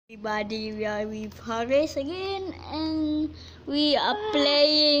Everybody, we are with Haris again, and we are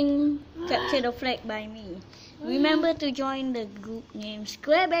playing Capture the Flag by me. Remember to join the group name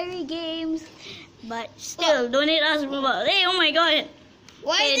Squareberry Games, but still donate us roblox. Hey, oh my god!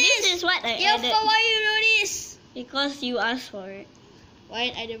 Why this is what I added. Why you do this? Because you asked for it.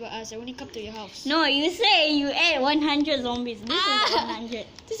 Why? I never asked. I only come to your house. No, you say you add 100 zombies. This is 100.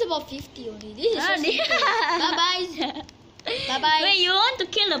 This is about 50 only. This is so simple. Bye bye. Bye bye. Wait, you want to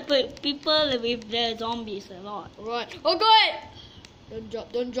kill the people with the zombies a lot. Right. Oh god!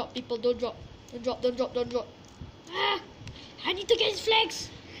 Don't drop people, don't drop. Don't drop. I need to get his flags.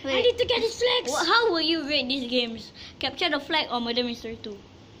 Wait. I need to get his flags. How will you rate these games? Capture the Flag or Murder Mystery 2?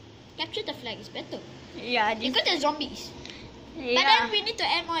 Capture the Flag is better. Yeah, Because there's zombies. yeah. But then we need to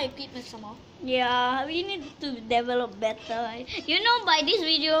add more equipment somehow. Yeah, we need to develop better. You know, by this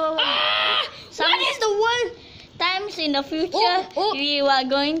video, What is the world? times in the future, we are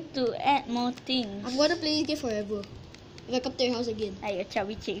going to add more things. I'm gonna play this game forever. If I come to your house again. Ay, your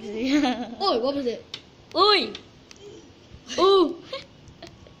chubby chicks. Oh, what was it? Oi! Ooh!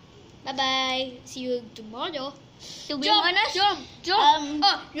 Bye bye. See you tomorrow. To be honest, Jump.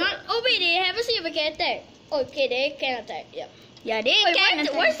 Wait, they haven't seen if I can attack. Okay, they can attack. Yeah. yeah, they Wait, can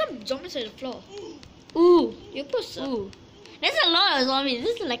why attack. some zombies on the floor? Ooh! You put some. Ooh! There's a lot of zombies.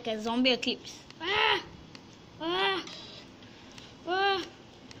 This is like a zombie eclipse. How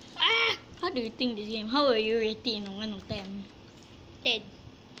do you think this game? How will you rate it in 1 of 10? 10.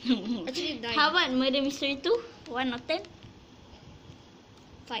 Actually, 9. How about Murder Mystery 2? 1 of 10?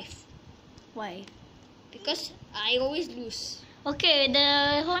 5. Why? Because I always lose. Okay,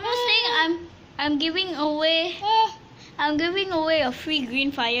 the honest thing, I'm giving away a free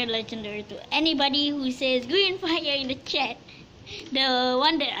green fire legendary to anybody who says green fire in the chat. The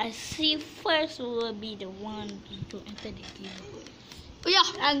one that I see first will be the one to enter the game. Oh yeah,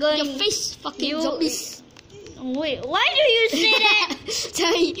 I'm going. your face, fucking zombies. Wait, why do you say that?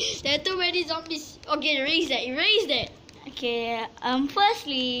 Sorry, there are too many zombies. Okay, erase that. Okay,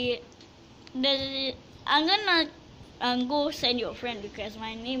 firstly, I'm gonna go send you a friend request.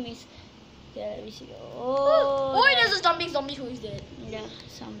 My name is. Oh, there's a zombie who is dead. Yeah,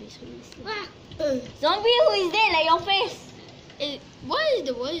 zombies who is dead. Zombie who is dead, like your face. What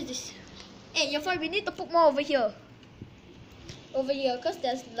is this? Hey, your friend, we need to put more over here. Cause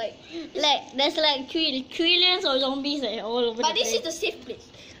there's there's like trillions of zombies all over the place. But this is the safe place.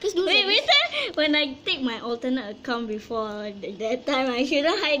 Cause Wait, when I take my alternate account before that time, I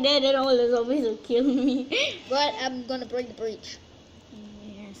shouldn't hide there, then all the zombies will kill me. But I'm gonna break the bridge.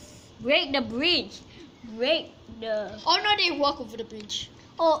 Yes. Break the bridge. Break the... Oh no, they walk over the bridge.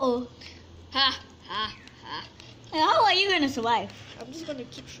 Oh. Ha. How are you gonna survive? I'm just gonna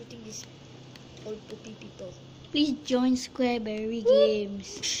keep shooting these old poopy people. Please join Squareberry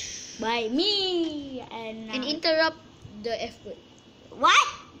Games by me and interrupt the F word. What?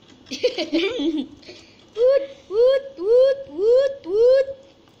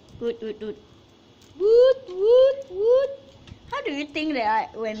 Woot. How do you think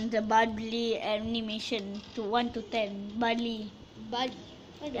that when the Buddy animation to 1 to 10, Buddy?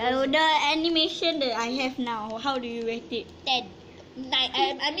 The animation that I have now, how do you rate it? 10. 9.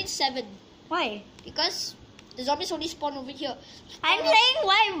 I mean 7. Why? Because the zombies only spawn over here. I'm saying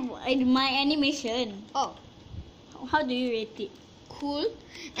why my animation. Oh. How do you rate it? Cool.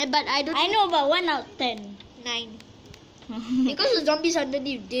 But I know about 1 out of 10. 9. Because the zombies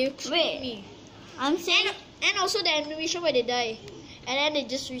underneath, they trick me. I'm saying... And also the animation where they die. And then they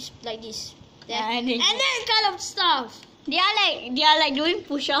just like this. And then kind of stuff. They are like doing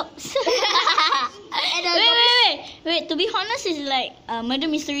push-ups. Wait. To be honest, it's like Murder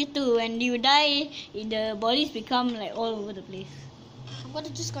Mystery 2. When you die, the bodies become like all over the place. I'm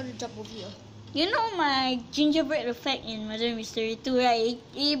just gonna jump over here. You know my gingerbread effect in Murder Mystery 2, right?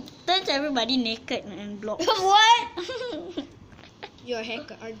 It turns everybody naked and blocked. What? You're a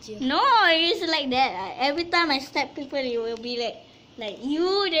hacker, aren't you? No, it's like that. Every time I stab people, it will be like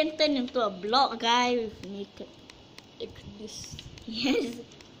you then turn into a block guy with naked. Like this. Yes.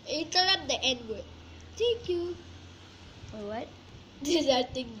 Interrupt the N word. Thank you. Or what? This is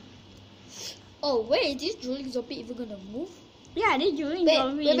that thing. Oh, wait, is this drooling zombie even gonna move? Yeah, they're drooling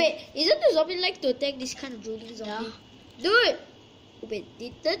zombies. Wait. Isn't the zombie like to attack this kind of drooling zombie? Yeah. Dude! Wait,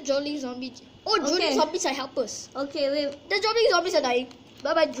 did the drooling zombie... Oh, drooling zombies are helpers. Okay, wait. The drooling zombies are dying.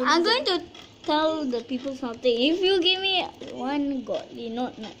 Bye-bye, drooling I'm going to tell the people something. If you give me one godly,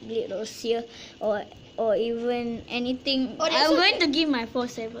 not little seer or even anything, I'm going to give my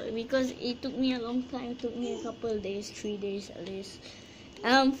 4-7 because it took me a long time. It took me a couple of days, 3 days at least.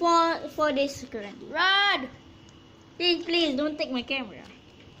 4 days currently. Run! Please, don't take my camera.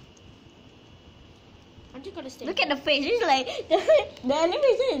 I'm just gonna stay. Look at the face. It's like the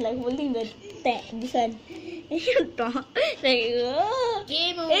animation is like holding the this one. Like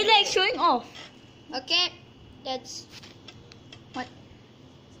Game over. it's like showing off. Okay, that's What?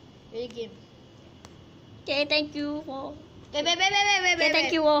 really game. Okay, thank you for. Wait. Okay,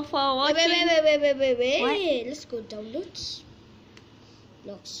 thank you all for watching. Wait. What? Let's go downloads.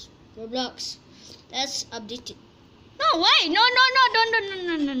 Roblox. Let's update it. No, why? No, no.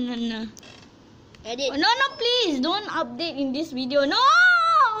 Edit. No, please don't update in this video. No,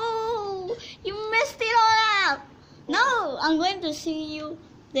 you messed it all up. No, I'm going to see you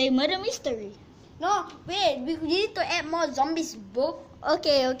the murder mystery. No, wait. We need to add more zombies, bro.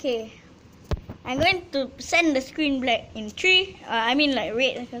 Okay. I'm going to send the screen black in 3. I mean like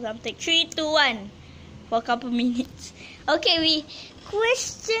red because I'm take 3, 2, 1 for a couple minutes. Okay, we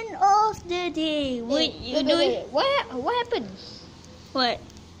question of the day. What you doing? What happened? What?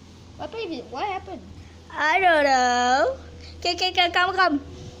 What happened? I don't know. Okay, come.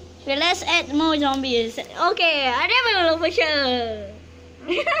 Okay, let's add more zombies. Okay, I never know for sure.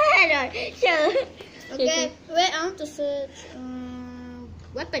 Sure. Okay, wait, I want to search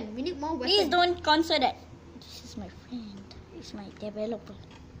weapon. We need more weapon. Please don't cancel that. This is my friend. It's my developer.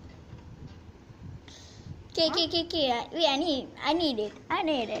 Okay. Wait, I need it.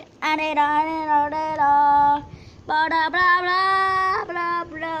 Blah blah blah blah blah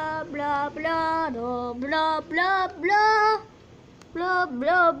blah blah blah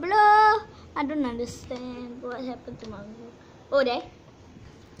blah blah. I don't understand what happened to my group. Oh, there?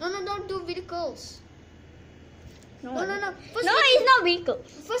 No, don't do vehicles. No. First No, it's not vehicle.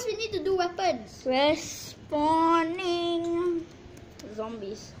 First, we need to do weapons. Respawning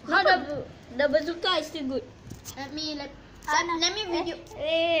zombies. No, the bazooka is still good. Let me video.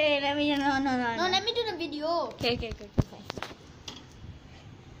 Let me no. No, let me do the video. Okay. Fine.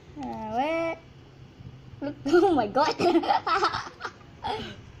 Where? Look! Oh my god!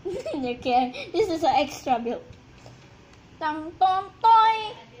 Okay, this is an extra build. Tang tong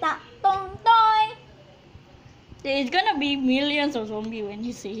toy, tong toy. There's gonna be millions of zombies when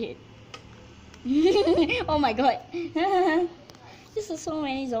you see it. Oh my god! This is so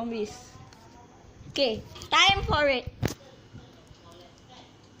many zombies. Okay, time for it.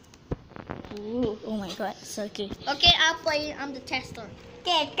 Ooh, oh my god, so okay. Okay, I'll play. I'm the tester.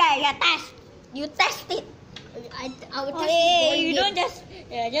 Okay, you test it. I will test Hey, it. you don't just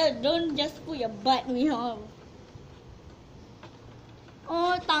don't just put your butt me home.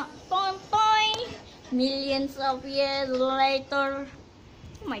 Oh, toy. Millions of years later.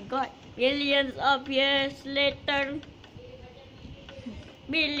 Oh my god, billions of years later.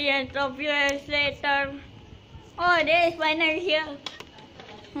 Billions of years later. Oh, there is finally here.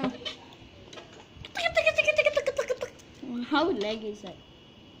 How lag is that?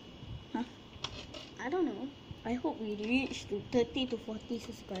 Huh? I don't know. I hope we reach to 30 to 40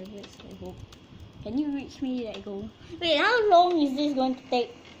 subscribers. I hope. Can you reach me that goal? Wait, how long is this going to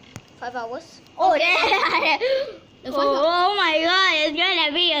take? 5 hours. Oh, there! Oh my god, it's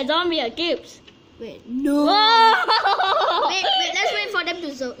gonna be a zombie apocalypse. Wait, no. Whoa! Wait, let's wait for them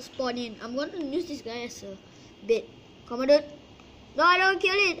to spawn in. I'm going to use this guy as a bait. Come on, dude. No, I don't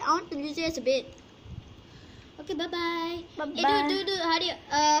kill it. I want to use it as a bait. Okay, bye-bye. Bye-bye. Hey, dude, how do you,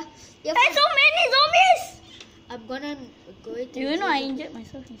 There's so many zombies! I'm gonna go to... Do you know I injured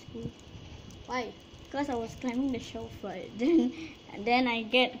myself in school? Why? Because I was climbing the shelf, right? Then I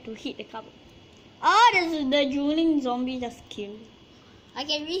get to hit the cupboard. Oh, the drooling zombie just killed. I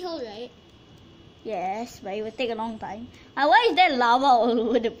can reheal, right? Yes, but it will take a long time. Why is there lava all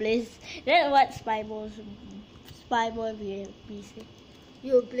over the place? That's what Spy Boy will say.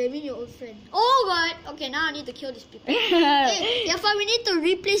 You're blaming your old friend. Oh god! Okay, now I need to kill these people. Hey, Yafa, we need to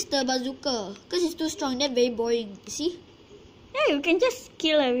replace the bazooka. Because it's too strong. That's very boring. You see? Yeah, you can just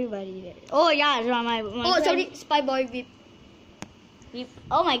kill everybody there. Oh yeah, my oh, sorry. Spy Boy VIP.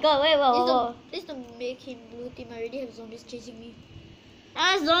 Oh my god, wait. Please don't make him blue team. I already have zombies chasing me.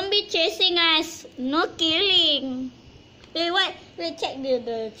 Zombie chasing us. No killing. Wait, what? Wait, check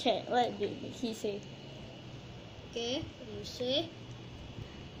the chat. What did he say? Okay, what do you say?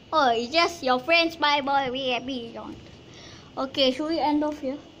 Oh, it's just your friend Spy Boy VIP. Okay, should we end off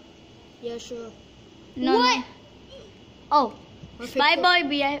here? Yeah, sure. No. What? No. Oh, Okay, Spy cool. Boy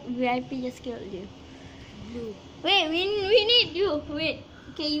VIP just killed you. Blue. Wait, we need you. Wait.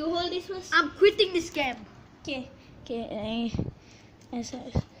 Okay, you hold this first. I'm quitting this game. Okay. Range of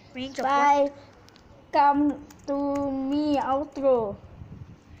Spy, come to me outro.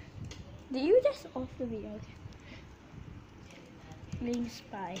 Did you just off the video? Okay. Link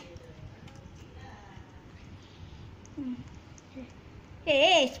Spy.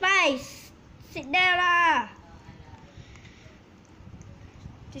 Hey, Spy! Sit there lah.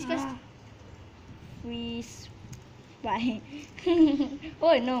 Discuss. Freeze. Bye.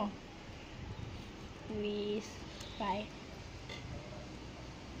 Oh no. Freeze. Bye.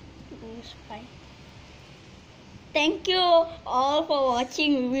 Freeze. Bye. Thank you all for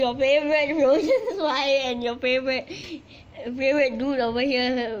watching your favorite Frozen Spy and your favorite dude over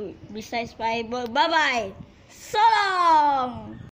here besides Spy. Bye bye. So long.